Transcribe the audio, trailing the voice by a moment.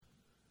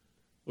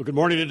Well, good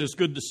morning. It is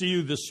good to see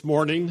you this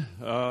morning.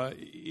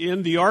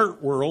 In the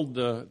art world,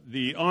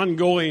 the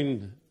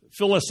ongoing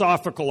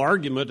philosophical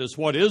argument is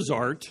what is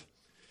art?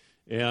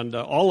 And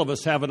all of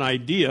us have an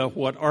idea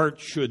what art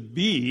should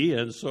be,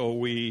 and so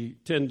we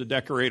tend to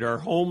decorate our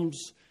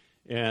homes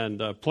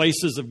and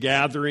places of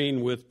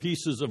gathering with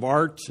pieces of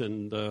art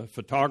and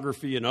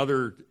photography and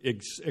other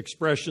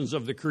expressions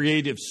of the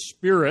creative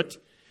spirit.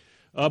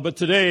 But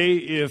today,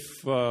 if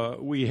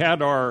we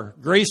had our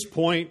Grace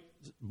Point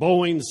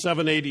Boeing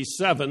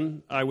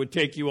 787, I would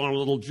take you on a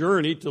little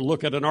journey to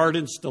look at an art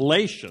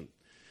installation.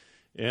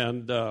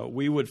 And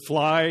we would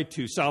fly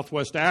to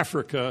Southwest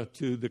Africa,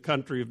 to the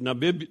country of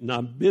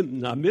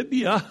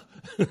Namibia.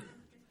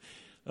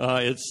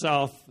 It's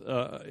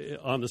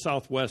on the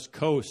southwest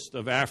coast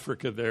of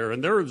Africa there.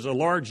 And there is a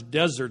large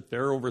desert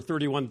there, over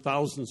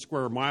 31,000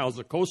 square miles,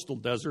 a coastal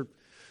desert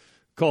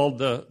called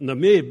the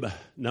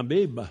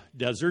Namib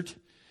Desert.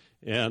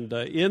 And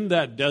in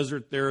that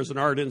desert, there is an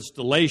art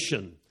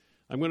installation.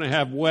 I'm going to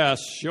have Wes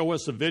show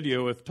us a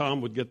video, if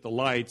Tom would get the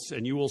lights,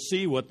 and you will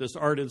see what this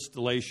art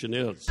installation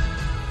is.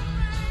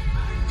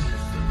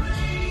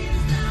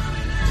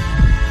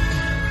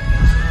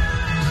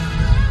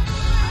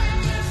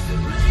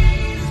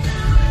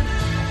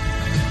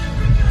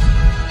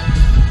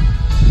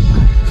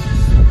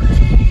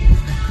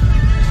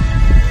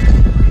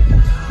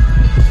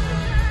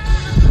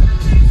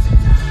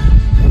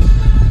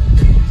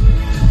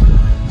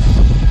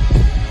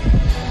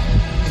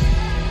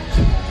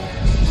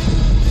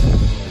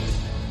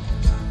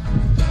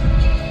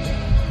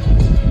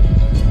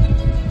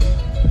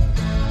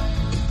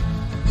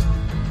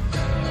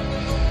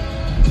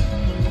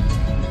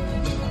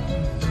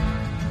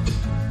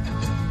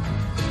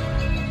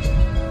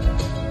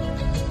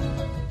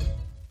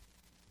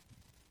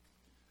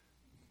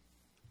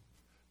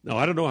 Now,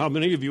 I don't know how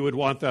many of you would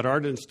want that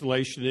art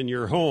installation in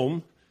your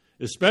home,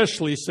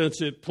 especially since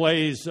it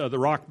plays the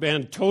rock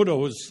band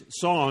Toto's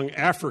song,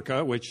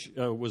 Africa, which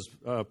was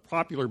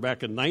popular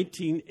back in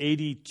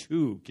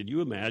 1982. Can you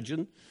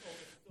imagine?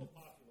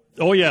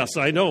 Oh, yes,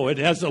 I know. It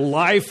has a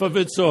life of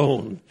its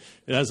own.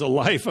 It has a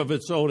life of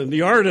its own. And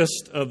the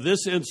artist of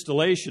this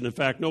installation, in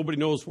fact, nobody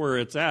knows where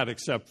it's at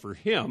except for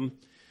him,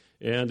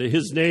 and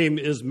his name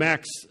is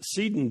Max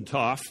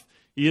Siedentopf.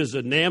 He is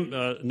a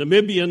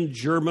Namibian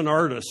German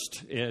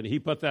artist, and he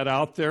put that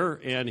out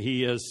there, and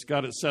he has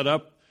got it set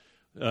up,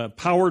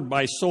 powered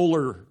by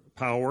solar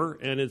power,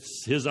 and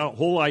his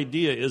whole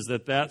idea is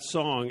that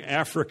song,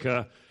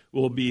 Africa,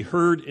 will be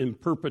heard in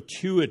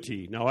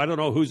perpetuity. Now, I don't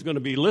know who's going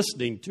to be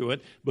listening to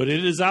it, but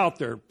it is out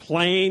there,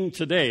 playing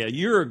today. A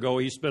year ago,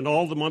 he spent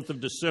all the month of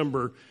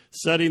December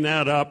setting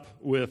that up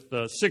with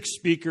 6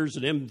 speakers,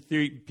 an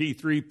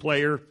MP3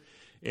 player,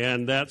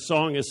 and that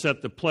song is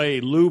set to play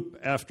loop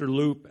after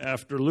loop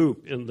after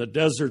loop in the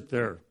desert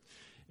there.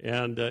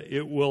 And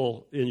it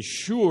will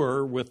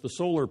ensure with the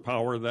solar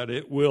power that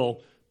it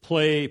will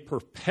play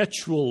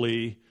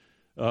perpetually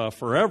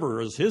forever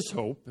is his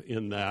hope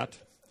in that.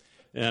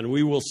 And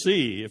we will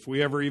see if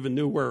we ever even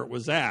knew where it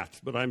was at.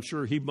 But I'm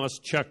sure he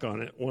must check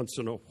on it once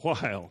in a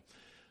while.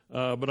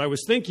 But I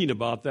was thinking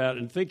about that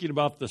and thinking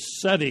about the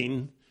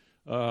setting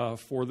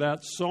for that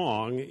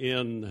song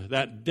in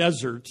that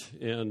desert,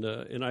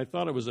 and I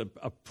thought it was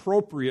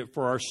appropriate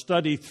for our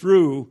study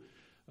through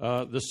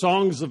the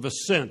songs of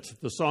ascent.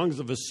 The songs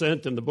of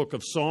ascent in the book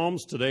of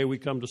Psalms. Today we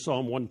come to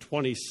Psalm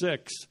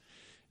 126,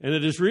 and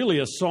it is really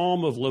a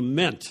psalm of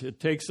lament. It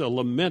takes a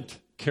lament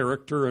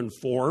character and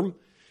form,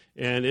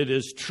 and it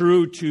is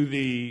true to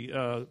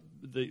the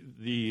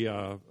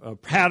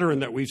pattern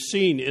that we've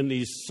seen in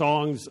these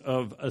songs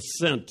of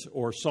ascent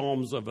or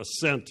psalms of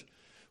ascent,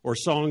 or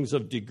songs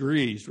of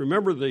degrees.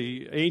 Remember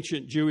the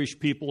ancient Jewish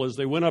people as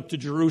they went up to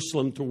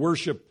Jerusalem to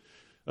worship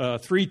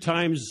 3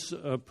 times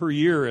per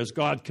year as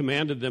God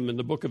commanded them in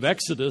the book of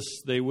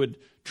Exodus. They would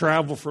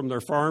travel from their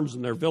farms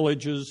and their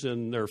villages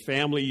and their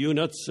family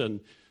units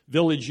and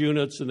village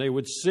units, and they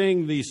would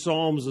sing these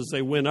psalms as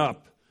they went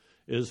up,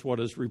 is what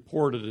is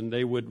reported, and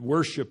they would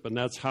worship, and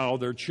that's how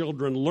their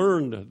children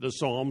learned the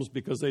psalms,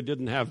 because they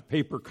didn't have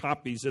paper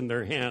copies in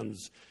their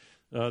hands.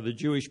 The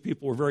Jewish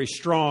people were very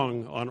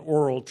strong on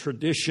oral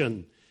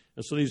tradition,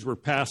 and so these were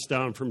passed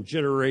down from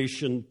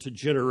generation to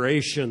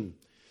generation.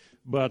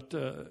 But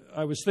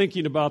I was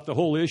thinking about the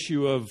whole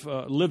issue of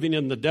living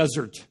in the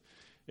desert,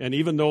 and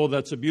even though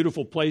that's a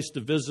beautiful place to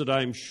visit,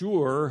 I'm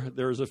sure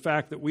there's a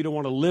fact that we don't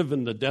want to live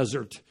in the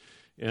desert.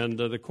 And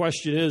the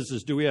question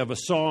is do we have a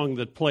song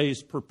that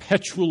plays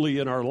perpetually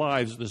in our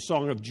lives, the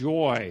song of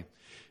joy?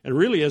 And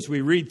really, as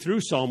we read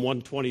through Psalm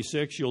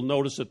 126, you'll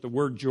notice that the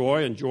word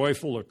joy and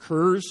joyful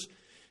occurs,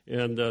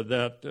 and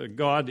that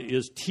God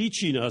is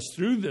teaching us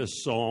through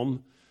this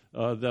psalm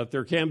that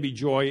there can be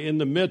joy in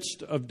the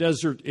midst of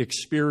desert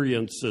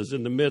experiences,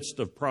 in the midst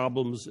of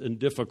problems and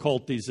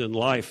difficulties in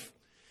life.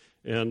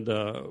 And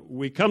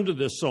we come to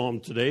this psalm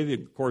today.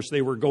 Of course,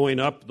 they were going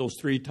up those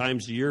 3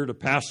 times a year to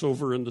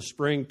Passover in the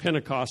spring,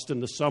 Pentecost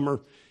in the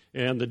summer,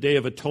 and the Day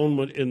of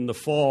Atonement in the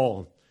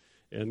fall.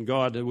 and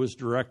God was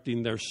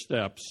directing their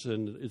steps.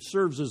 And it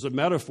serves as a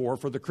metaphor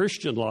for the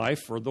Christian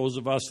life, for those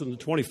of us in the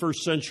 21st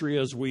century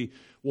as we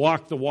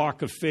walk the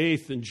walk of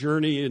faith and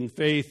journey in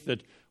faith,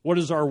 that what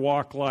is our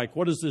walk like?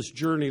 What is this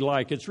journey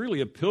like? It's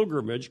really a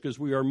pilgrimage because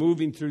we are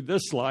moving through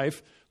this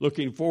life,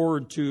 looking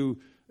forward to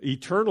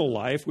eternal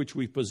life, which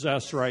we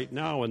possess right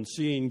now, and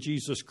seeing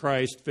Jesus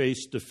Christ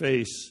face to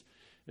face.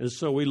 And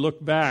so we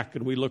look back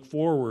and we look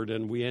forward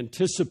and we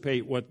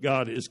anticipate what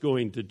God is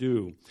going to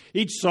do.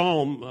 Each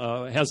psalm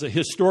has a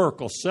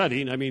historical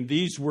setting. I mean,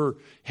 these were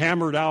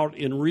hammered out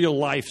in real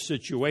life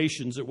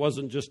situations. It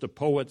wasn't just a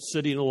poet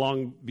sitting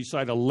along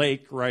beside a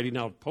lake writing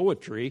out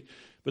poetry,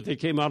 but they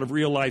came out of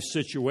real life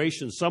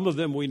situations. Some of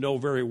them we know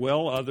very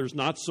well, others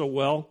not so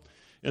well.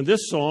 And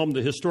this psalm,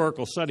 the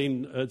historical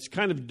setting, it's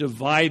kind of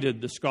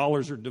divided. The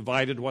scholars are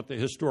divided what the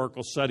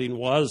historical setting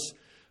was.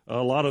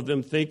 A lot of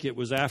them think it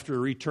was after a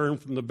return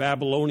from the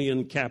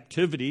Babylonian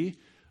captivity,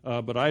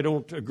 but I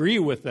don't agree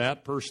with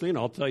that personally, and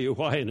I'll tell you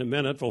why in a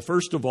minute. Well,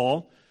 first of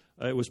all,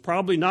 it was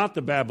probably not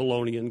the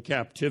Babylonian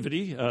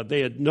captivity.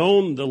 They had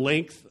known the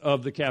length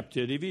of the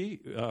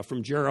captivity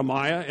from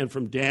Jeremiah and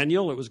from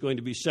Daniel. It was going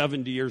to be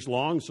 70 years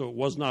long, so it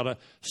was not a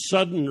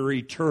sudden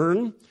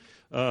return.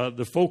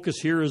 The focus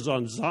here is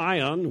on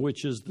Zion,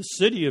 which is the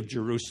city of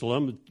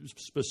Jerusalem,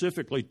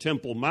 specifically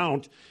Temple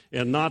Mount,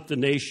 and not the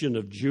nation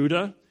of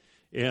Judah.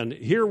 And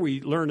here we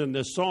learn in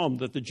this psalm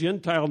that the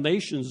Gentile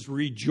nations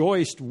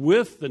rejoiced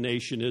with the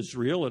nation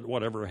Israel at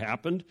whatever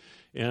happened,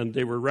 and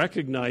they were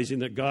recognizing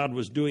that God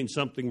was doing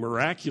something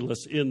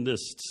miraculous in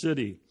this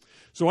city.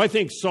 So I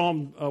think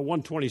Psalm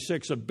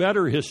 126, a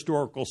better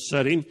historical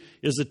setting,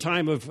 is the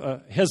time of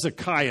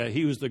Hezekiah.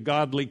 He was the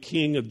godly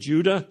king of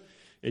Judah.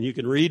 And you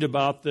can read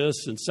about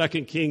this in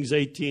 2 Kings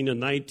 18 and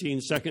 19,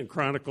 2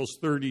 Chronicles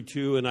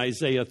 32, and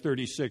Isaiah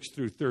 36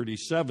 through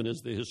 37 is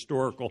the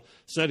historical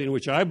setting,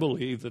 which I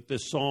believe that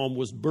this psalm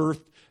was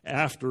birthed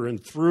after and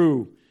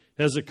through.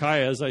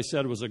 Hezekiah, as I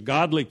said, was a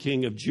godly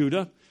king of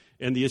Judah,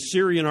 and the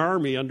Assyrian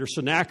army under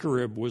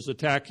Sennacherib was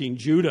attacking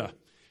Judah.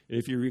 And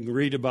if you can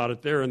read about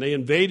it there, and they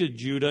invaded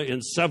Judah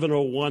in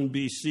 701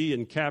 B.C.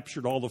 and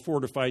captured all the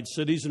fortified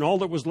cities, and all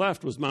that was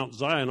left was Mount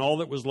Zion. All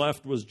that was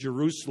left was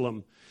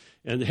Jerusalem.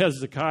 And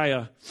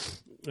Hezekiah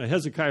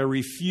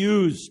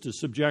refused to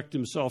subject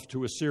himself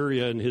to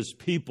Assyria and his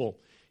people,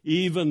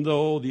 even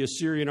though the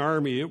Assyrian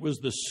army, it was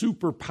the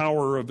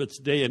superpower of its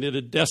day, and it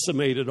had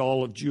decimated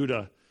all of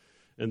Judah.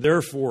 And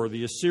therefore,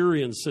 the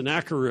Assyrian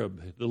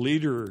Sennacherib, the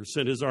leader,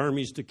 sent his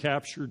armies to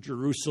capture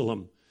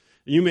Jerusalem.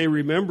 You may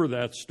remember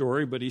that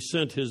story, but he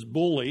sent his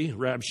bully,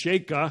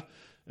 Rabshakeh,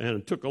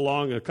 and took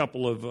along a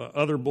couple of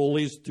other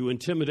bullies to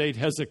intimidate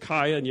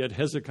Hezekiah, and yet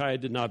Hezekiah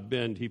did not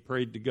bend. He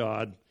prayed to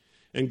God.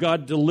 And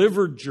God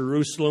delivered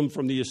Jerusalem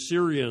from the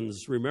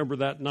Assyrians. Remember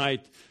that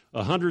night,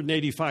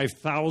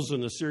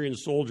 185,000 Assyrian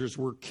soldiers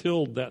were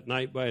killed that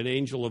night by an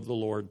angel of the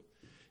Lord.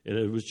 And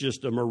it was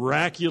just a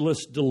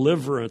miraculous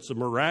deliverance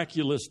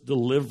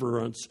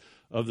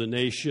of the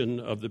nation,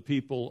 of the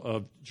people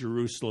of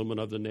Jerusalem and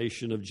of the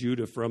nation of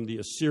Judah from the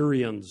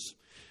Assyrians.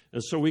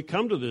 And so we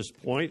come to this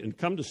point and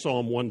come to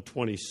Psalm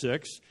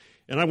 126.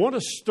 And I want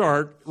to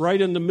start right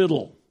in the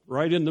middle.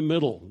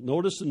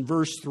 Notice in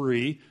verse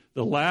 3,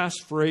 the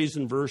last phrase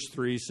in verse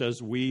 3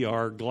 says, we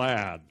are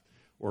glad,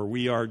 or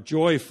we are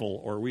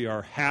joyful, or we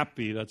are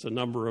happy. That's a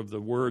number of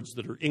the words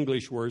that are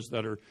English words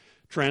that are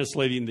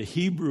translating the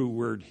Hebrew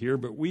word here,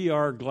 but we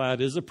are glad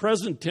is a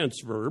present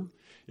tense verb.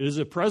 It is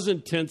a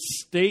present tense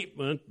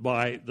statement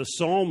by the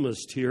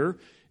psalmist here,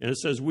 and it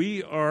says,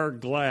 we are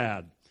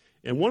glad.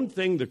 And one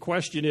thing, the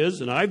question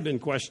is, and I've been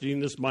questioning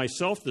this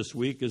myself this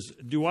week, is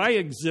do I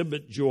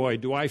exhibit joy?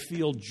 Do I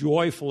feel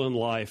joyful in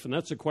life? And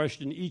that's a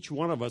question each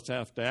one of us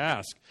have to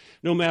ask.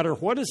 No matter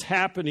what is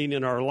happening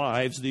in our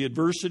lives, the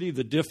adversity,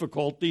 the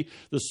difficulty,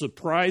 the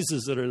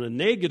surprises that are in a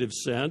negative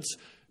sense,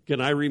 can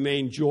I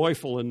remain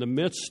joyful in the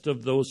midst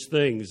of those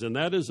things? And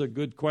that is a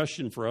good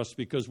question for us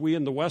because we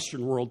in the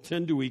Western world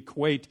tend to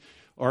equate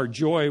our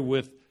joy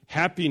with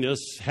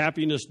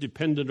happiness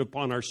dependent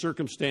upon our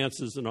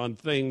circumstances and on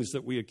things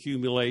that we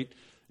accumulate.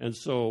 And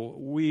so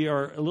we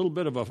are a little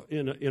bit of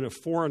in a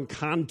foreign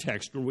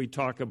context when we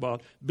talk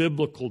about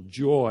biblical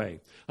joy.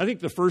 I think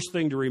the first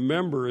thing to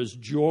remember is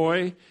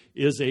joy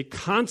is a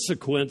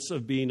consequence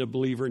of being a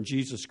believer in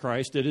Jesus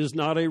Christ. It is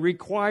not a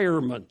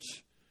requirement.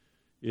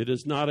 It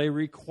is not a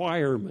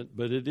requirement,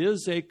 but it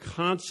is a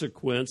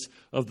consequence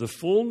of the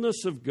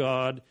fullness of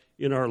God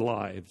in our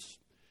lives.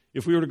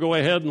 If we were to go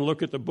ahead and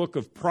look at the book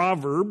of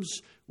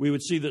Proverbs, we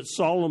would see that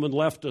Solomon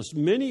left us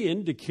many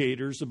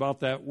indicators about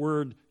that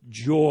word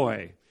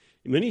joy,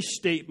 many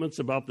statements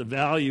about the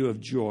value of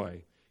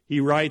joy.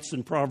 He writes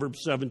in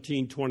Proverbs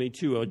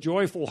 17:22, a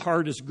joyful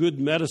heart is good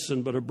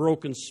medicine, but a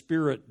broken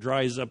spirit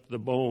dries up the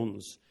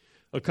bones.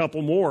 A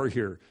couple more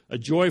here. A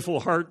joyful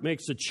heart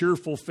makes a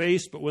cheerful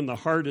face, but when the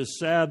heart is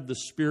sad, the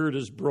spirit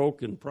is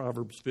broken,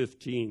 Proverbs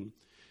 15.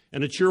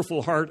 And a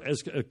cheerful heart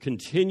as a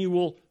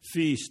continual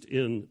feast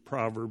in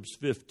Proverbs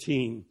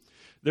 15.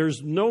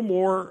 There's no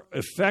more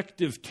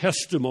effective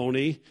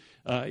testimony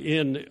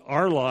in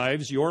our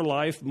lives, your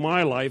life,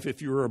 my life,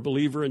 if you're a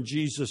believer in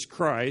Jesus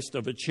Christ,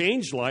 of a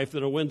changed life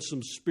and a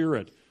winsome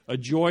spirit, a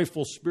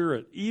joyful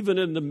spirit, even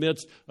in the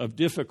midst of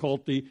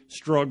difficulty,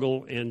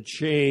 struggle, and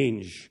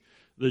change.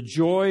 The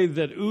joy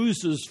that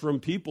oozes from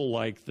people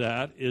like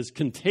that is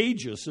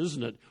contagious,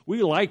 isn't it?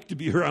 We like to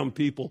be around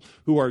people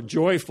who are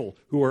joyful,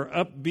 who are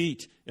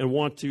upbeat, and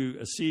want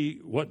to see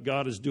what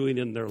God is doing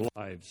in their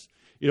lives.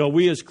 You know,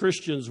 we as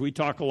Christians, we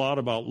talk a lot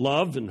about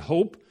love and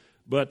hope,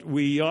 but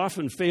we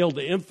often fail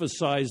to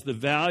emphasize the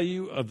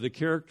value of the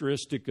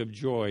characteristic of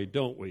joy,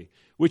 don't we?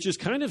 Which is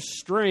kind of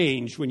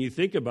strange when you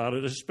think about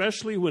it,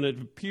 especially when it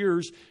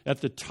appears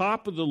at the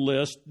top of the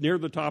list, near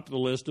the top of the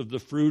list of the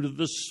fruit of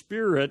the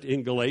Spirit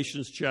in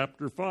Galatians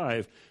chapter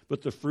 5.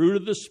 But the fruit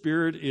of the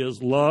Spirit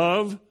is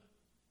love,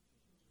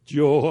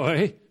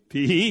 joy,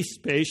 peace,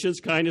 patience,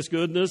 kindness,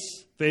 goodness,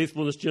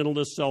 faithfulness,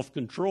 gentleness,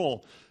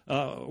 self-control.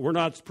 We're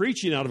not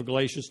preaching out of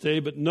Galatians today,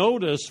 but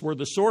notice where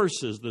the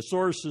source is. The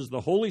source is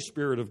the Holy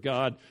Spirit of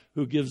God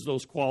who gives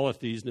those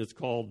qualities, and it's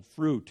called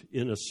fruit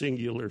in a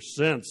singular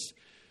sense.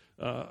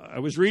 I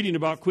was reading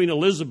about Queen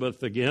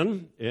Elizabeth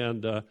again,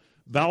 and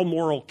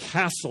Balmoral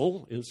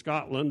Castle in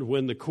Scotland.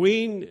 When the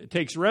Queen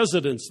takes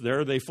residence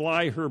there, they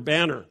fly her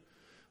banner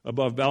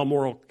above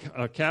Balmoral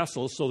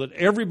Castle so that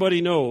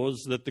everybody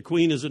knows that the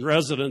Queen is in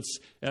residence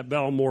at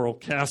Balmoral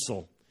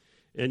Castle.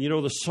 And you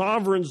know, the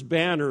sovereign's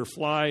banner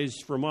flies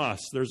from us.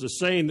 There's a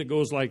saying that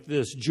goes like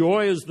this: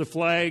 joy is the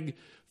flag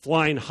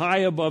flying high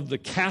above the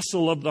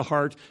castle of the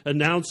heart,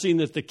 announcing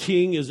that the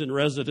king is in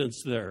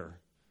residence there.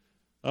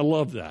 I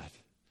love that.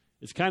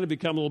 It's kind of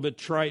become a little bit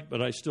trite,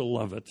 but I still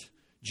love it.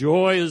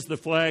 Joy is the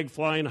flag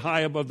flying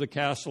high above the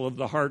castle of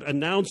the heart,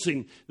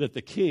 announcing that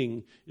the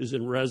king is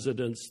in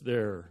residence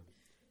there.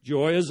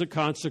 Joy is a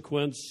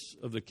consequence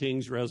of the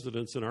king's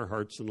residence in our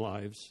hearts and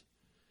lives.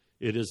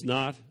 It is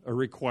not a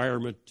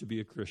requirement to be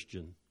a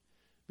Christian,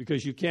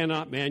 because you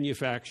cannot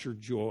manufacture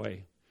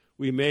joy.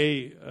 We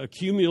may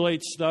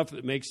accumulate stuff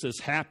that makes us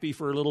happy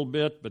for a little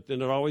bit, but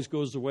then it always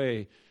goes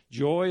away.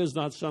 Joy is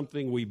not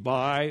something we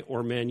buy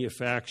or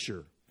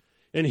manufacture.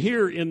 And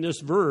here in this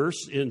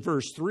verse, in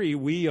verse 3,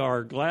 we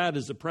are glad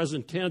as a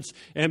present tense,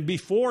 and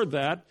before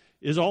that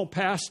is all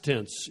past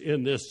tense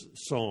in this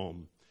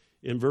psalm.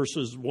 In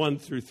verses 1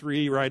 through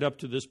 3, right up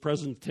to this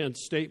present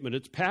tense statement,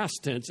 it's past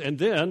tense. And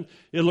then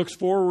it looks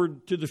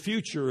forward to the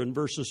future in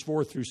verses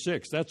 4 through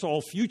 6. That's all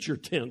future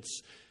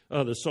tense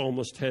the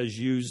psalmist has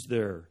used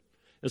there.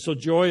 And so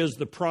joy is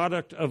the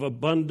product of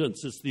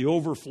abundance. It's the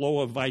overflow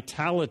of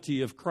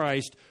vitality of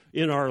Christ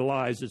in our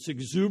lives. It's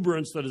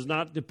exuberance that is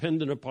not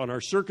dependent upon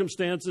our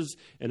circumstances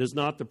and is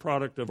not the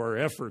product of our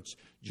efforts.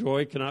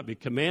 Joy cannot be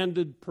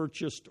commanded,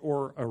 purchased,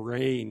 or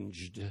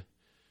arranged.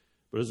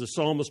 But as the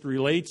psalmist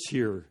relates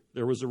here,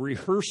 there was a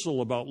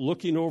rehearsal about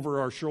looking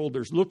over our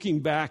shoulders, looking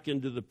back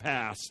into the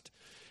past.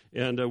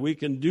 And we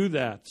can do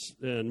that,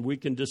 and we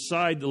can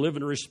decide to live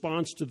in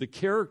response to the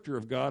character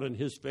of God and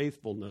His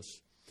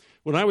faithfulness.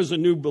 When I was a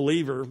new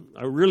believer,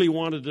 I really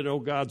wanted to know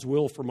God's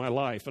will for my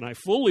life, and I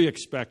fully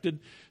expected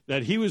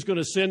that He was going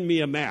to send me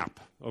a map,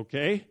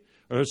 okay?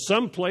 Or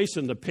someplace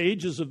in the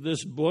pages of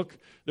this book,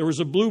 there was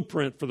a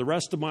blueprint for the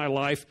rest of my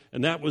life,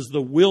 and that was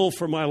the will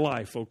for my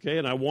life, okay?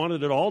 And I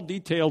wanted it all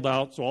detailed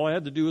out, so all I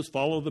had to do was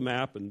follow the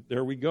map, and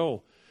there we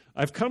go.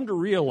 I've come to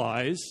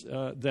realize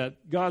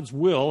that God's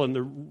will and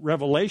the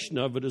revelation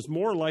of it is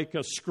more like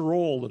a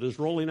scroll that is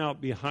rolling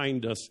out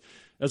behind us.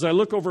 As I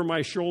look over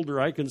my shoulder,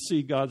 I can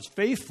see God's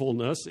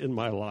faithfulness in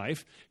my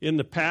life in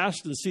the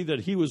past and see that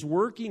He was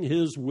working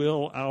His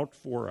will out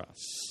for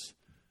us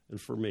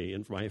and for me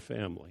and for my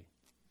family.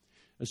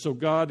 And so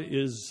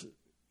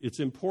it's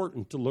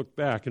important to look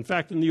back. In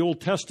fact, in the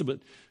Old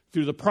Testament,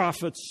 through the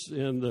prophets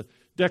and the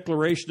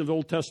declaration of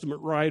Old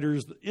Testament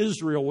writers,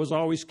 Israel was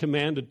always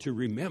commanded to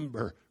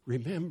remember,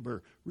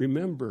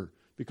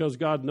 because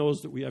God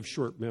knows that we have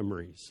short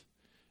memories.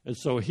 And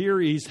so here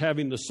he's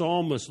having the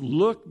psalmist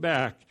look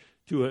back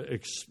to a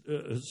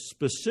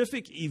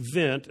specific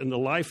event in the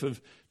life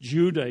of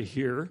Judah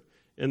here,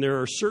 and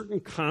there are certain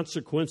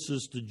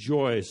consequences to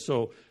joy.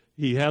 So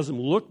he has them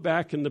look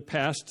back in the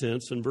past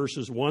tense in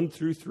verses 1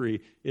 through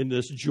 3 in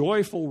this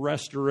joyful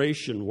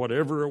restoration,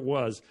 whatever it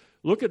was.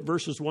 Look at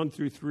verses 1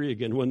 through 3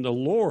 again. When the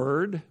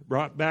Lord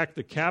brought back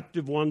the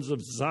captive ones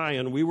of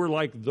Zion, we were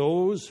like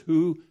those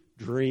who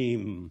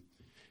dream.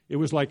 It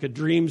was like a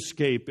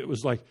dreamscape. It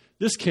was like,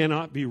 this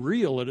cannot be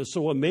real. It is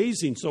so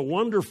amazing, so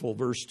wonderful.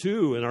 Verse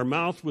 2, and our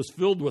mouth was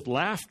filled with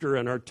laughter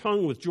and our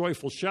tongue with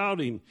joyful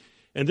shouting.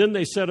 And then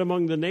they said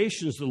among the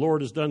nations, the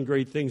Lord has done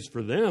great things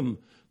for them.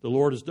 The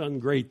Lord has done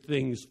great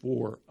things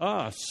for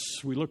us.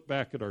 We look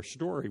back at our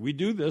story. We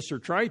do this, or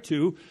try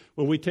to,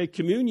 when we take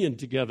communion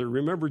together.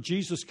 Remember,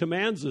 Jesus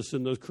commands us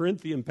in the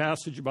Corinthian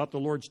passage about the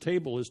Lord's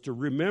table is to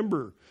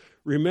remember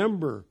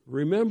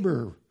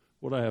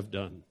what I have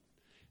done.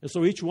 And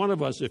so each one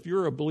of us, if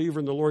you're a believer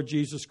in the Lord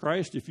Jesus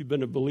Christ, if you've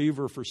been a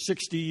believer for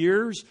 60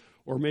 years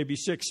or maybe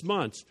 6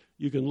 months,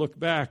 you can look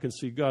back and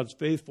see God's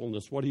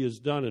faithfulness, what he has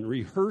done, and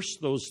rehearse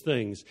those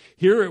things.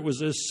 Here it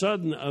was a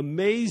sudden,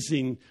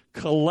 amazing,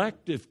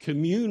 collective,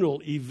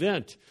 communal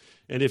event.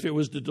 And if it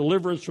was the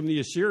deliverance from the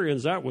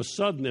Assyrians, that was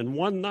sudden. In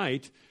one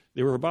night,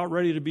 they were about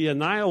ready to be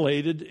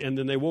annihilated, and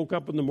then they woke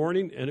up in the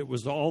morning, and it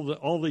was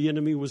all the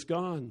enemy was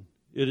gone.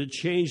 It had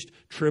changed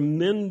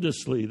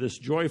tremendously, this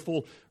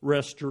joyful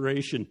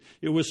restoration.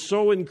 It was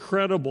so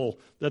incredible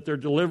that their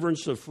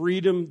deliverance of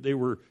freedom, they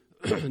were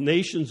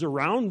nations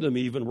around them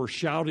even were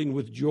shouting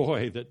with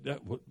joy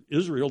that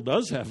Israel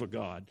does have a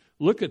God.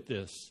 Look at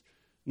this.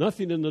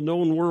 Nothing in the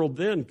known world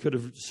then could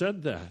have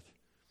said that.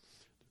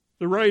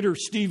 The writer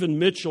Stephen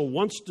Mitchell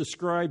once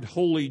described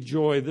holy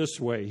joy this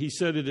way. He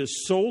said, "It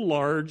is so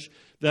large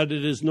that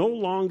it is no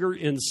longer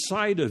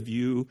inside of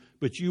you,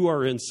 but you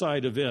are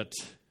inside of it."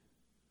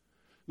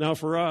 Now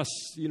for us,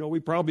 we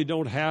probably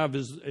don't have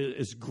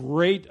as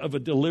great of a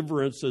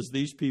deliverance as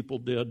these people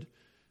did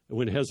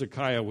when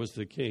Hezekiah was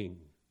the king.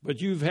 But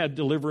you've had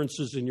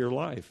deliverances in your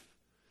life.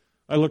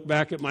 I look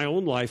back at my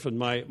own life and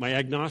my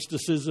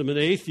agnosticism and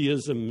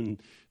atheism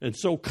and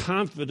so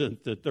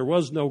confident that there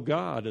was no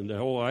God and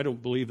I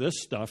don't believe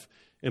this stuff.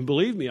 And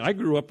believe me, I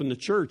grew up in the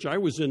church. I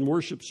was in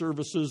worship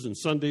services and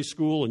Sunday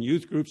school and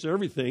youth groups,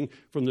 everything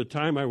from the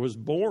time I was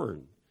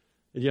born.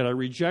 And yet I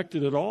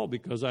rejected it all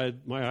because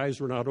my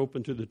eyes were not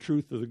open to the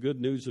truth of the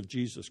good news of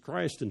Jesus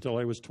Christ until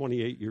I was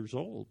 28 years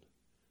old.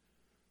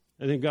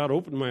 And then God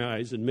opened my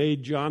eyes and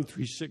made John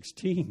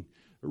 3:16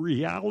 a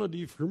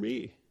reality for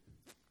me.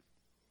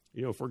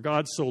 For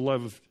God so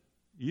loved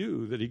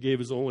you that he gave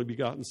his only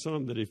begotten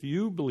Son, that if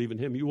you believe in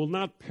him, you will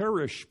not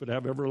perish but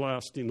have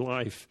everlasting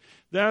life.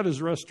 That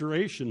is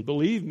restoration.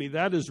 Believe me,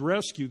 that is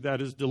rescue.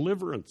 That is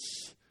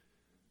deliverance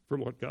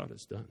from what God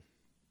has done.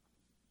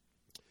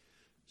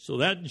 So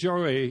that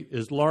joy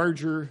is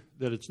larger,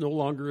 that it's no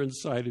longer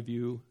inside of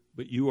you,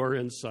 but you are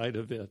inside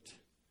of it.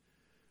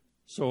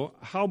 So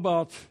how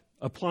about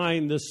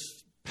applying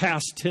this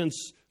past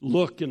tense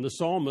look in the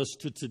psalmist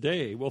to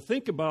today? Well,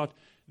 think about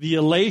the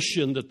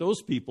elation that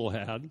those people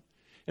had,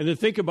 and then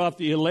think about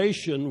the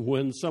elation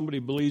when somebody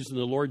believes in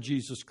the Lord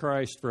Jesus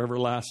Christ for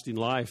everlasting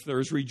life. There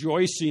is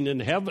rejoicing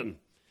in heaven,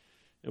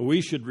 and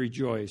we should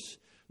rejoice.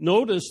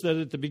 Notice that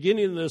at the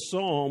beginning of this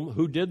psalm,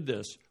 who did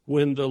this?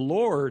 When the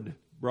Lord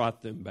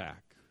brought them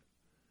back.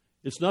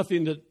 It's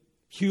nothing that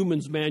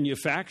humans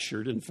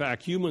manufactured. In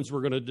fact, humans were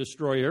going to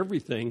destroy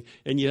everything,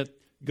 and yet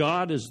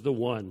God is the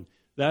one.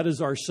 That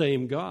is our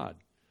same God.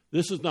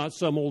 This is not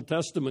some Old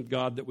Testament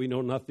God that we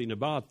know nothing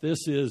about.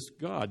 This is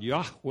God,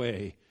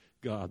 Yahweh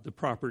God, the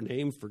proper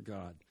name for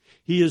God.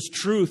 He is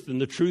truth,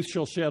 and the truth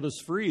shall set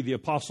us free. The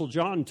Apostle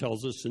John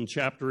tells us in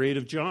chapter 8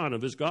 of John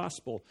of his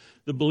gospel,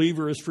 the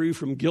believer is free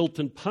from guilt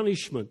and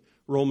punishment.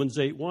 Romans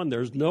 8:1,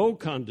 there's no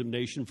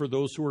condemnation for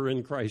those who are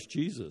in Christ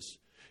Jesus.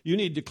 You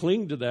need to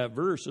cling to that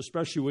verse,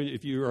 especially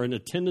if you are in a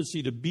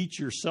tendency to beat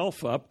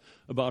yourself up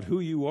about who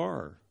you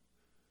are.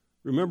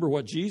 Remember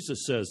what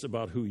Jesus says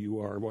about who you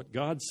are, what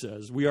God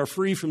says. We are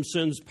free from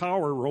sin's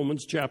power,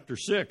 Romans chapter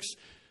 6.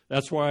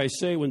 That's why I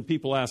say when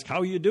people ask, how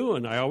are you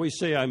doing? I always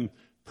say I'm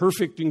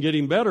perfect and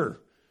getting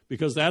better,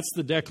 because that's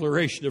the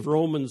declaration of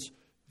Romans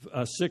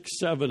 6,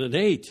 7, and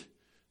 8.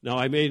 Now,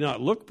 I may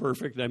not look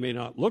perfect. I may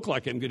not look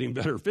like I'm getting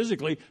better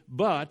physically,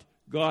 but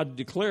God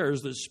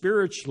declares that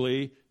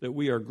spiritually that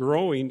we are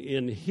growing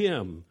in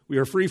him. We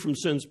are free from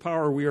sin's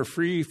power. We are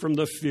free from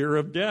the fear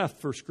of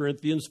death, 1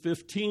 Corinthians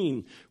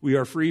 15. We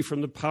are free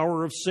from the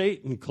power of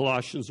Satan,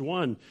 Colossians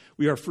 1.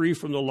 We are free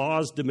from the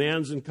law's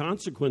demands and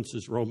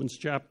consequences, Romans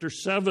chapter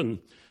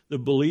 7. The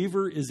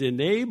believer is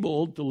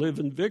enabled to live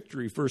in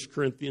victory, 1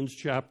 Corinthians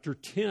chapter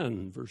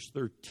 10, verse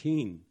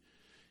 13.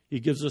 He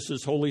gives us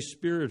his Holy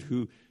Spirit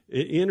who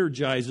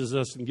energizes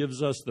us and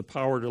gives us the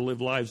power to live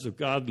lives of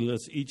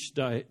godliness each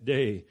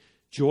day.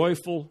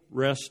 Joyful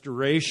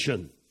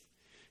restoration.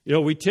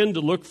 We tend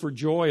to look for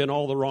joy in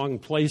all the wrong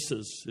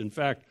places. In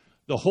fact,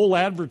 the whole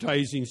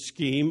advertising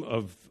scheme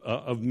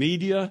of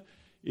media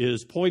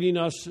is pointing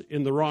us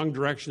in the wrong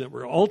direction, that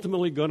we're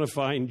ultimately going to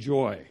find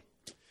joy.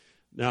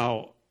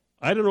 Now,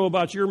 I don't know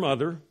about your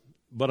mother,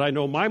 but I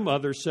know my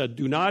mother said,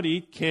 do not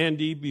eat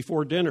candy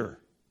before dinner.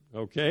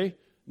 Okay?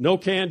 No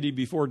candy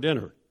before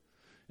dinner.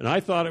 And I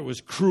thought it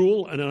was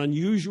cruel and an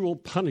unusual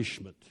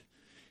punishment.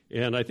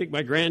 And I think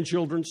my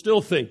grandchildren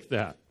still think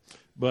that.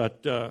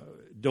 But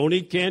don't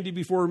eat candy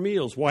before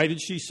meals. Why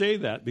did she say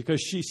that? Because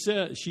she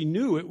said she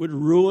knew it would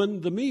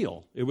ruin the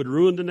meal. It would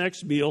ruin the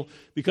next meal,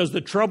 because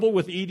the trouble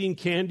with eating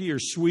candy or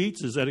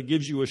sweets is that it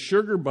gives you a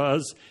sugar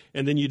buzz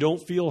and then you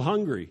don't feel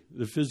hungry.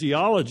 The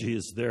physiology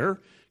is there.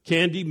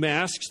 Candy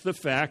masks the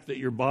fact that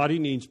your body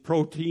needs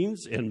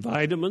proteins and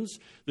vitamins.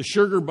 The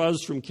sugar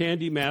buzz from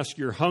candy masks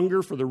your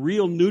hunger for the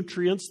real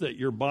nutrients that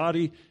your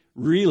body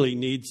really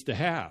needs to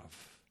have.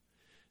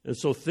 And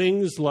so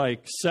things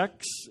like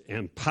sex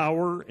and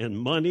power and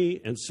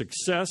money and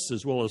success,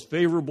 as well as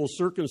favorable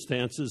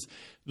circumstances,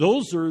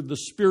 those are the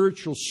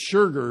spiritual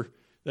sugar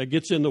that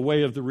gets in the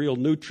way of the real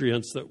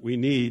nutrients that we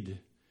need.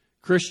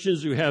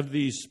 Christians who have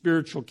these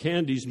spiritual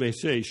candies may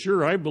say,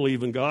 sure, I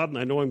believe in God and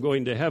I know I'm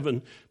going to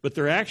heaven, but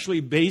they're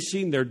actually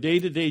basing their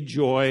day-to-day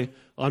joy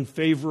on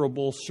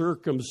favorable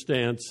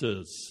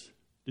circumstances.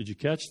 Did you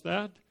catch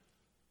that?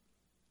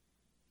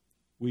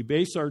 We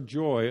base our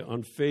joy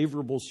on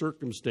favorable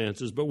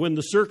circumstances, but when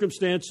the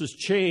circumstances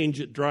change,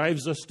 it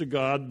drives us to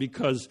God,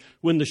 because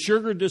when the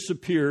sugar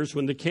disappears,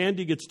 when the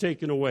candy gets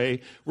taken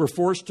away, we're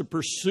forced to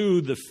pursue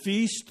the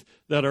feast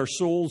that our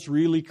souls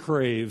really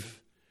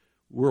crave.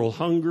 We'll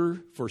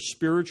hunger for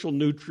spiritual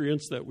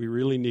nutrients that we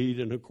really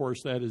need, and of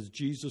course that is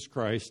Jesus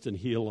Christ and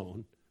He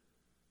alone.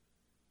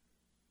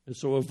 And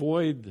so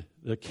avoid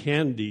the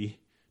candy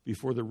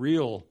before the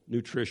real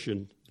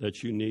nutrition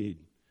that you need.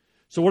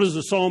 So what does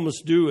the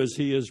psalmist do as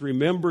he has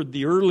remembered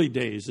the early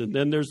days? And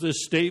then there's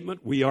this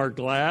statement, we are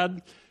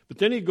glad. But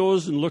then he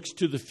goes and looks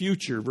to the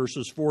future,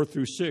 verses 4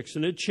 through 6,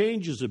 and it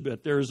changes a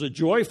bit. There is a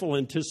joyful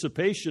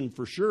anticipation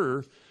for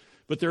sure,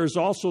 but there is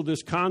also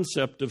this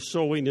concept of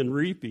sowing and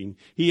reaping.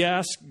 He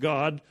asked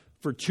God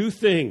for two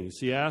things.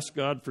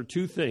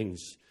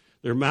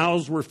 Their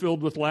mouths were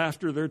filled with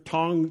laughter, their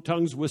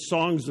tongues with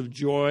songs of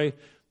joy.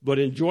 But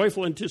in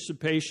joyful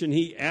anticipation,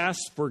 he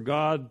asked for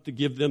God to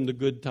give them the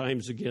good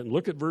times again.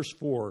 Look at verse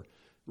 4.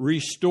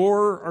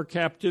 Restore our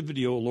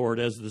captivity, O Lord,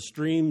 as the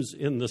streams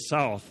in the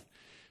south.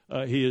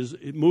 He is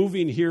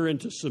moving here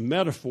into some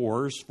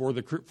metaphors for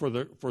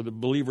the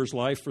believer's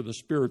life, for the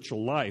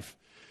spiritual life.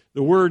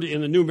 The word in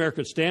the New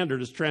American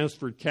Standard is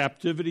transferred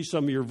captivity.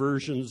 Some of your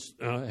versions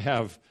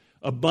have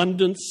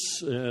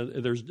abundance.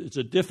 It's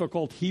a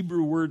difficult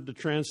Hebrew word to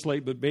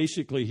translate, but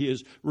basically he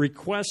is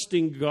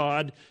requesting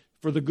God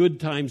for the good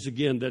times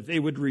again, that they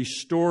would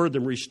restore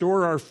them,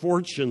 restore our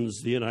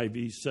fortunes, the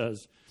NIV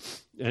says.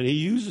 And he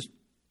uses,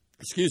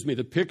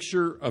 the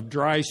picture of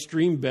dry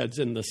stream beds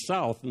in the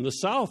south. In the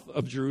south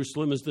of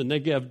Jerusalem is the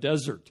Negev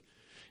desert.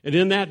 And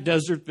in that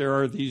desert there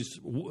are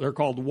they're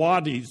called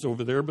wadis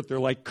over there, but they're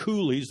like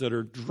coulees that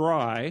are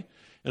dry.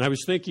 And I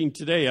was thinking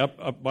today,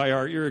 up by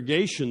our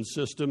irrigation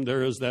system,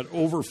 there is that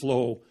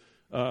overflow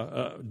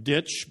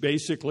ditch.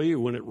 Basically,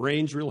 when it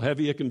rains real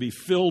heavy, it can be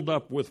filled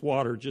up with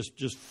water,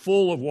 just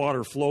full of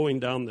water flowing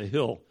down the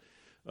hill.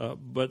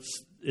 But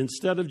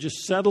instead of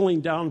just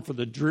settling down for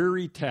the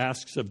dreary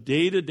tasks of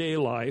day-to-day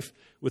life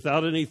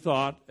without any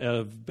thought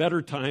of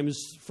better times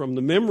from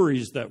the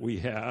memories that we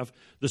have,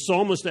 the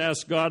psalmist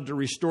asks God to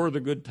restore the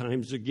good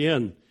times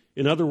again.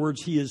 In other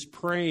words, he is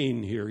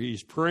praying here.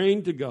 He's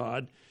praying to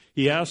God.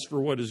 He asks for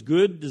what is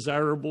good,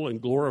 desirable,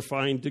 and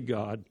glorifying to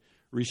God.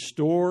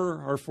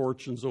 Restore our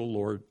fortunes, O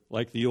Lord,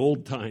 like the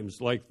old times,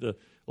 like the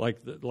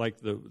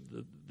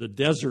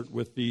desert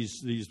with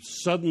these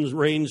sudden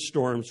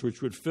rainstorms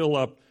which would fill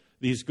up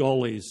these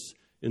gullies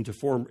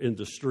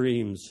into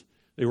streams.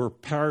 They were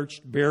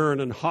parched, barren,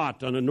 and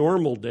hot on a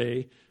normal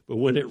day, but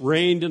when it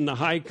rained in the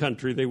high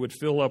country, they would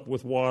fill up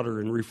with water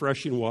and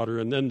refreshing water,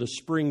 and then the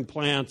spring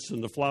plants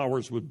and the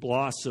flowers would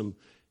blossom,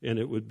 and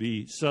it would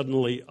be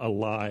suddenly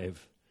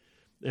alive.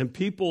 And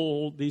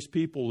these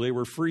people, they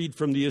were freed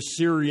from the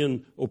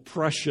Assyrian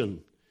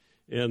oppression,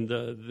 and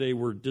they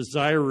were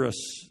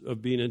desirous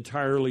of being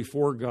entirely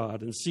for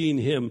God and seeing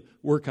Him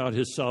work out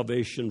His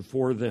salvation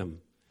for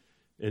them.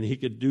 And He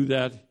could do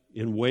that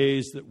in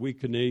ways that we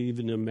couldn't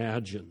even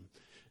imagine.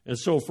 And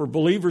so for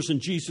believers in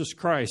Jesus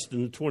Christ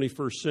in the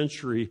 21st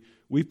century,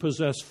 we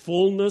possess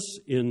fullness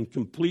in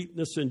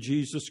completeness in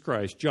Jesus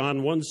Christ.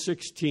 John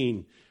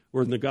 1:16.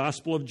 We're in the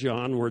Gospel of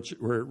John, where it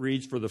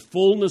reads, for the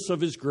fullness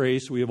of His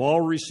grace we have all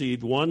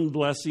received one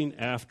blessing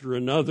after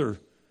another.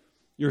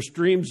 Your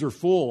streams are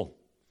full.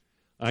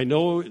 I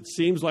know it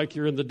seems like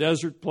you're in the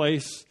desert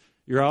place.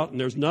 You're out and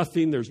there's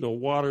nothing, there's no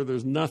water,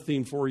 there's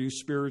nothing for you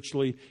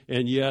spiritually,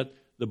 and yet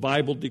the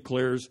Bible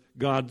declares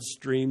God's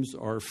streams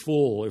are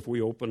full if we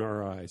open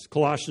our eyes.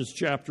 Colossians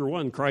chapter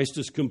 1, Christ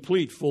is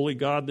complete, fully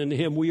God, and in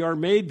Him we are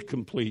made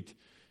complete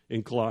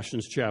in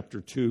Colossians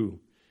chapter 2.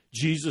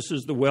 Jesus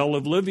is the well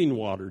of living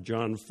water,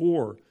 John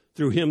 4.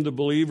 Through Him,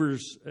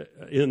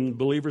 in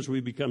believers, we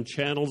become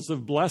channels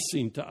of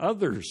blessing to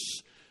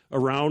others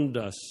around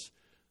us.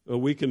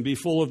 We can be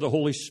full of the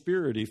Holy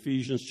Spirit,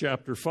 Ephesians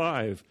chapter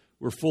 5.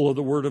 We're full of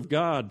the Word of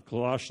God,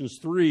 Colossians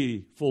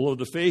 3. Full of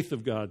the faith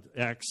of God,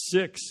 Acts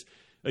 6.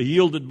 A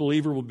yielded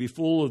believer will be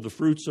full of the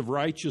fruits of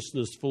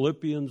righteousness,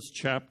 Philippians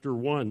chapter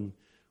 1.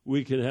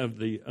 We can have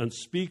the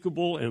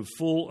unspeakable and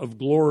full of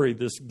glory,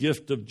 this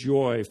gift of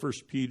joy, 1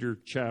 Peter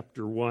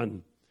chapter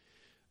 1.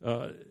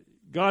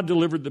 God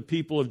delivered the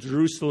people of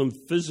Jerusalem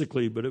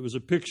physically, but it was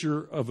a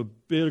picture of a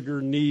bigger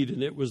need,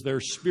 and it was their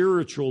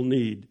spiritual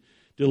need,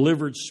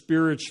 delivered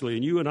spiritually.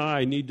 And you and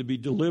I need to be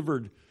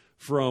delivered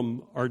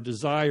from our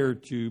desire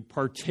to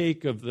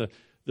partake of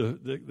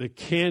the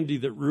candy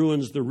that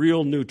ruins the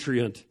real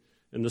nutrient.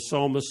 And the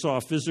psalmist saw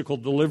physical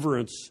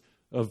deliverance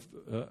of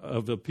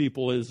the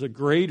people as a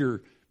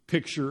greater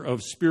picture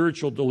of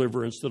spiritual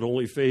deliverance that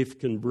only faith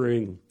can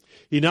bring.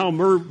 He now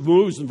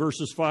moves in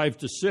verses 5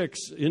 to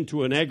 6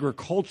 into an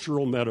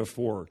agricultural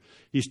metaphor.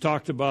 He's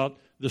talked about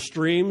the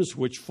streams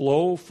which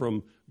flow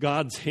from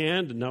God's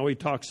hand, and now he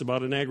talks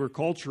about an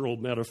agricultural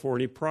metaphor,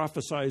 and he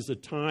prophesies a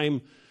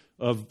time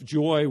of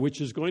joy, which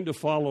is going to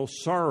follow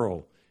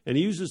sorrow. And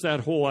he uses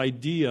that whole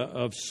idea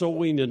of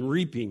sowing and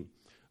reaping.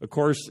 Of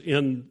course,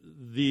 in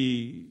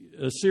the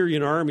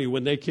Assyrian army,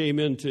 when they came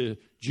into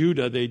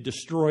Judah, they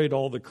destroyed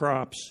all the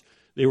crops.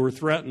 They were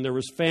threatened. There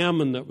was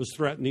famine that was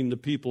threatening the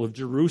people of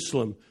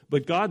Jerusalem.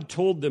 But God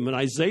told them in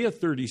Isaiah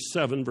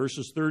 37,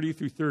 verses 30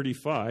 through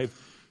 35,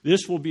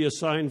 "This will be a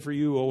sign for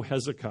you, O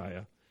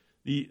Hezekiah.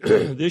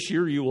 This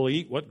year you will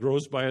eat what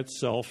grows by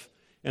itself,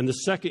 and the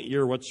second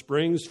year what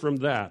springs from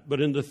that.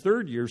 But in the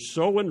third year,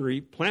 sow and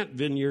reap, plant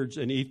vineyards,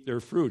 and eat their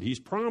fruit." He's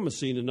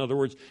promising, in other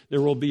words,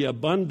 there will be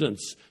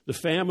abundance. The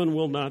famine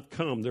will not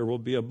come. There will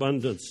be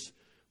abundance.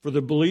 For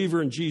the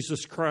believer in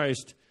Jesus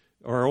Christ,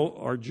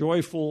 our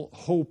joyful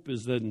hope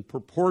is that in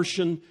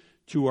proportion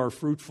to our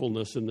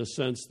fruitfulness, in the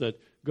sense that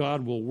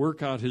God will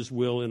work out his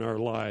will in our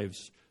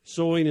lives,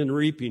 sowing and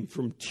reaping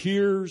from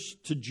tears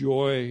to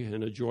joy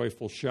and a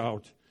joyful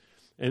shout.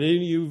 And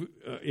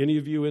any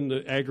of you in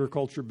the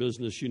agriculture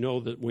business, you know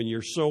that when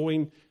you're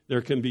sowing,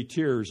 there can be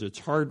tears. It's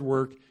hard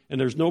work,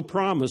 and there's no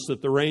promise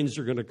that the rains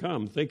are going to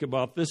come. Think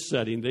about this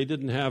setting. They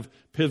didn't have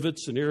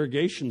pivots and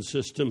irrigation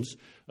systems.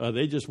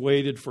 They just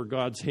waited for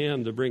God's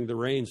hand to bring the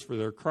rains for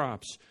their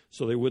crops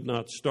so they would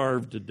not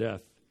starve to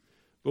death.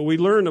 But we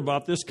learn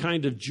about this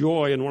kind of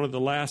joy in one of the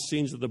last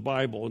scenes of the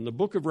Bible. In the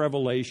book of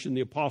Revelation,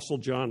 the Apostle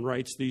John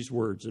writes these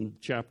words in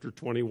chapter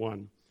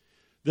 21.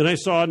 "Then I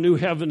saw a new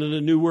heaven and a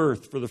new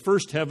earth, for the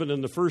first heaven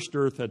and the first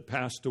earth had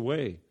passed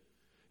away.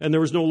 And there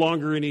was no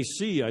longer any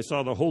sea. I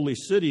saw the holy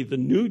city, the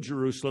new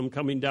Jerusalem,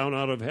 coming down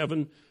out of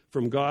heaven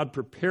from God,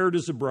 prepared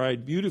as a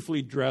bride,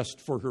 beautifully dressed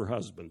for her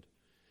husband.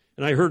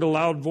 And I heard a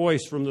loud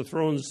voice from the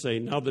throne say,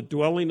 'Now the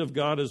dwelling of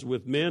God is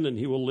with men, and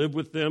he will live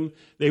with them.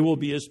 They will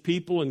be his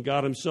people, and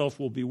God himself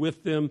will be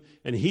with them.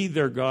 And he,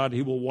 their God,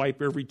 he will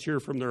wipe every tear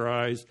from their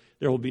eyes.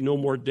 There will be no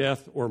more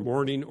death or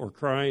mourning or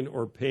crying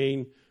or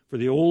pain, for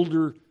the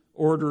older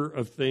order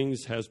of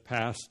things has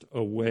passed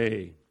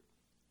away.'"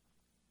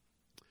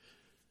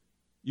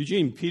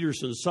 Eugene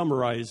Peterson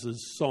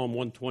summarizes Psalm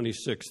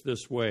 126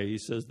 this way. He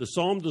says, "The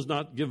psalm does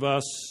not give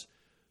us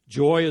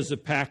joy as a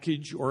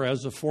package or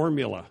as a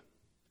formula.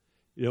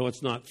 You know,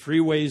 it's not 3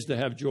 ways to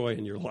have joy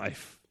in your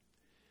life.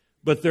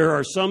 But there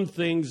are some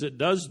things it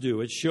does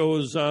do. It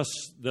shows us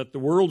that the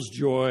world's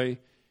joy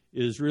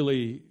is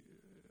really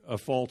a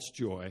false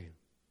joy.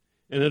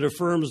 And it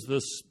affirms the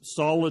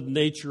solid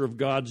nature of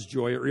God's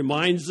joy. It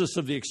reminds us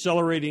of the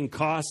accelerating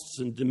costs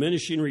and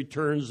diminishing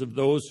returns of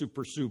those who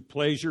pursue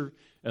pleasure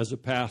as a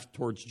path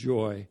towards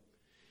joy.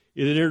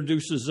 It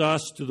introduces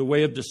us to the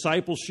way of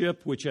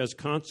discipleship, which has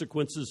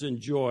consequences in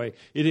joy.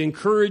 It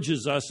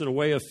encourages us in a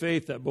way of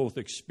faith that both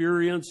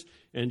experience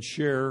and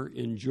share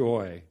in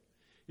joy.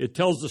 It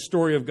tells the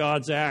story of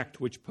God's act,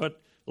 which put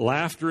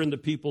laughter into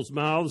people's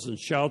mouths and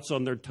shouts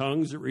on their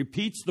tongues. It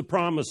repeats the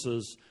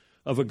promises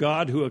of a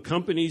God who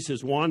accompanies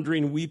his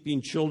wandering,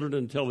 weeping children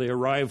until they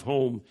arrive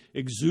home,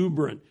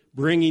 exuberant,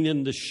 bringing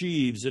in the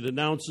sheaves. It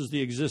announces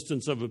the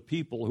existence of a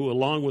people who,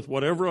 along with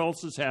whatever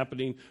else is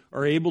happening,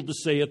 are able to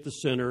say at the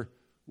center,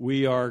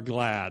 "We are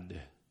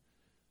glad."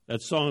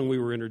 That song we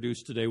were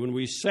introduced today, when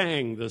we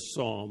sang this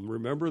psalm,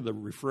 remember the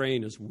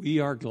refrain is, "We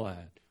are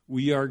glad,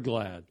 we are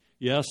glad."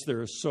 Yes,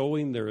 there is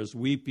sowing, there is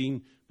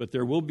weeping, but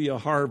there will be a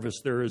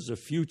harvest, there is a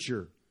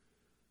future.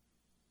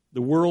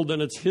 The world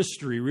and its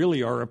history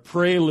really are a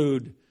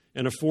prelude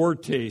and a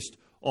foretaste.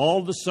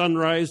 All the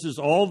sunrises,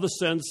 all the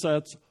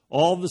sunsets,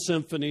 all the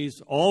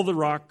symphonies, all the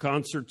rock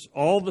concerts,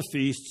 all the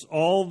feasts,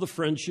 all the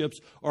friendships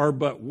are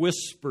but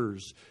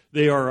whispers.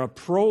 They are a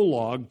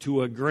prologue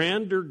to a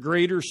grander,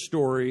 greater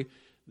story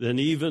than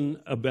even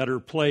a better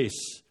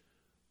place.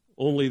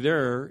 Only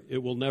there,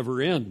 it will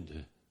never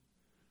end.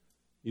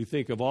 You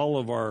think of all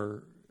of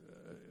our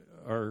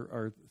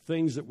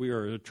things that we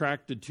are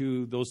attracted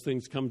to, those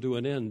things come to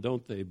an end,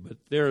 don't they? But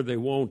there they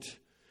won't.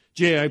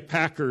 J.I.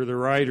 Packer, the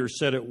writer,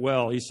 said it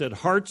well. He said,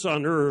 "Hearts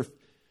on earth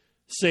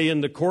say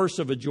in the course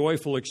of a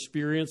joyful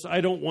experience,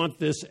 'I don't want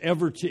this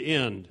ever to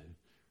end.'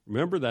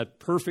 Remember that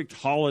perfect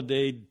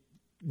holiday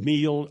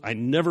meal? I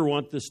never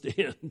want this to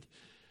end."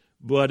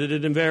 But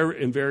it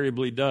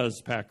invariably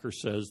does, Packer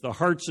says. The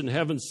hearts in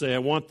heaven say, "I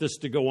want this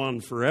to go on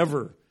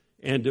forever,"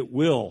 and it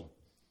will.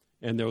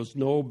 And there's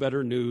no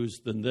better news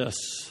than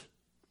this.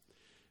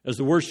 As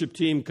the worship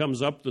team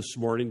comes up this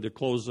morning to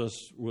close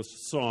us with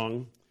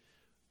song,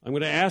 I'm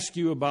going to ask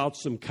you about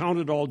some Count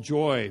It All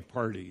Joy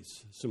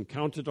parties. Some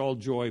Count It All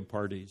Joy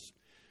parties.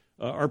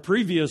 Our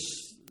previous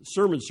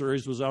sermon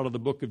series was out of the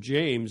book of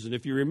James. And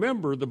if you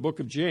remember the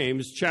book of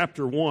James,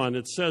 chapter 1,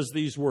 it says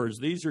these words.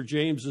 These are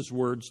James's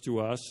words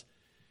to us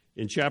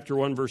in chapter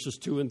 1, verses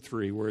 2 and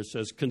 3, where it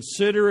says,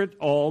 "Consider it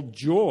all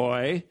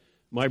joy,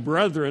 my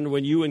brethren,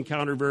 when you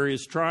encounter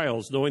various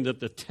trials, knowing that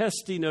the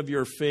testing of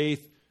your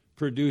faith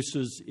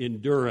produces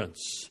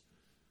endurance."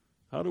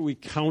 How do we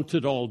count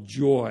it all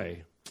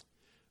joy?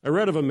 I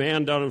read of a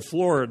man down in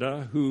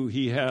Florida who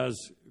he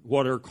has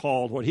what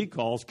he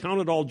calls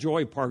count it all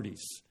joy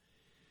parties.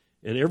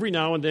 And every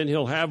now and then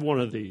he'll have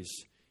one of these.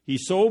 He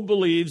so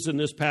believes in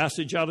this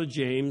passage out of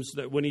James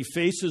that when he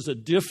faces a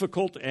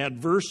difficult,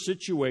 adverse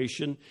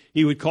situation,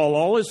 he would call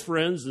all his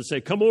friends and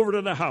say, come over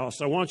to the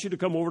house. I want you to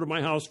come over to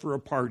my house for a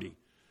party.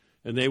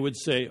 And they would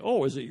say,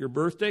 oh, is it your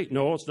birthday?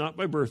 No, it's not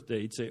my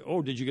birthday. He'd say,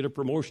 oh, did you get a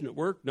promotion at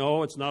work?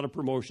 No, it's not a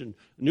promotion.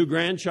 New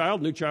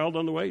child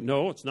on the way?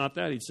 No, it's not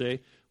that. He'd say,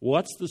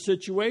 what's the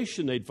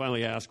situation? They'd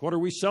finally ask, what are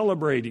we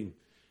celebrating?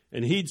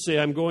 And he'd say,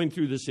 I'm going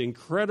through this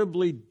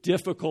incredibly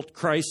difficult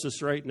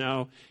crisis right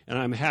now, and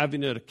I'm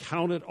having a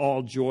count it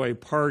all joy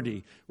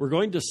party. We're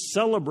going to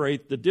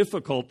celebrate the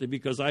difficulty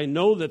because I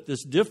know that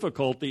this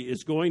difficulty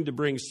is going to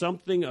bring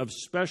something of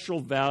special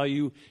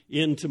value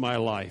into my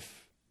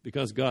life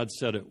because God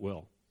said it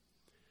will.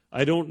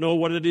 I don't know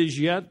what it is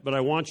yet, but I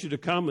want you to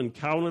come and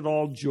count it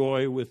all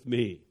joy with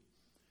me.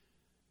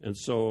 And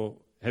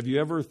so, have you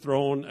ever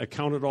thrown a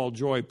count it all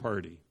joy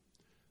party?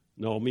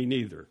 No, me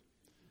neither.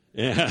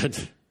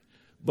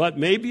 But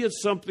maybe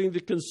it's something to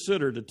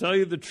consider. To tell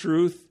you the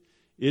truth,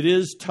 it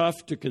is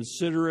tough to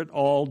consider it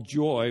all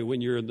joy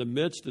when you're in the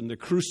midst, in the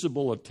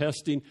crucible of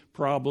testing,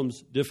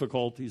 problems,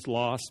 difficulties,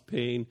 loss,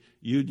 pain.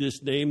 You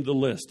just name the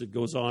list. It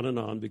goes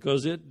on,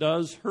 because it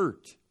does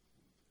hurt.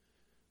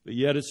 But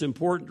yet it's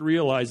important to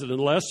realize that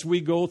unless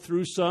we go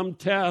through some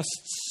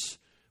tests,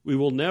 we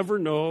will never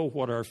know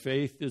what our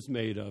faith is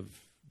made of,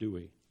 do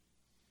we?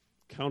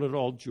 Count it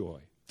all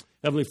joy.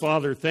 Heavenly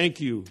Father, thank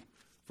you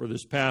for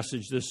this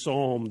passage, this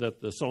psalm that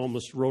the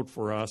psalmist wrote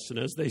for us. And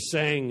as they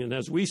sang and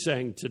as we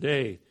sang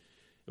today,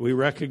 we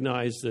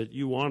recognize that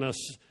you want us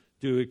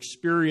to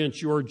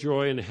experience your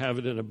joy and have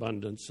it in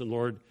abundance. And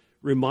Lord,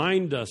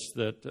 remind us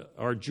that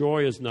our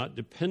joy is not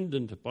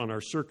dependent upon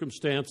our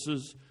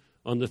circumstances,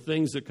 on the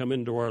things that come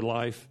into our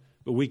life,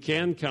 but we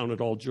can count it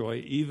all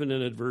joy, even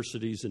in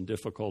adversities and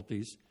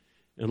difficulties.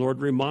 And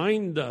Lord,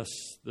 remind us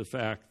the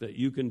fact that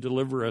you can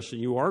deliver us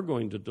and you are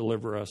going to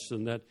deliver us,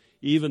 and that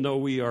even though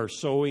we are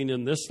sowing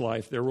in this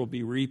life, there will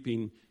be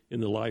reaping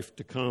in the life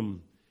to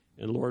come.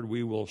 And Lord,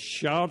 we will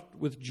shout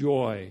with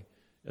joy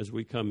as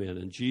we come in.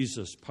 In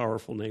Jesus'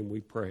 powerful name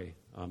we pray.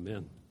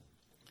 Amen.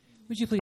 Would you please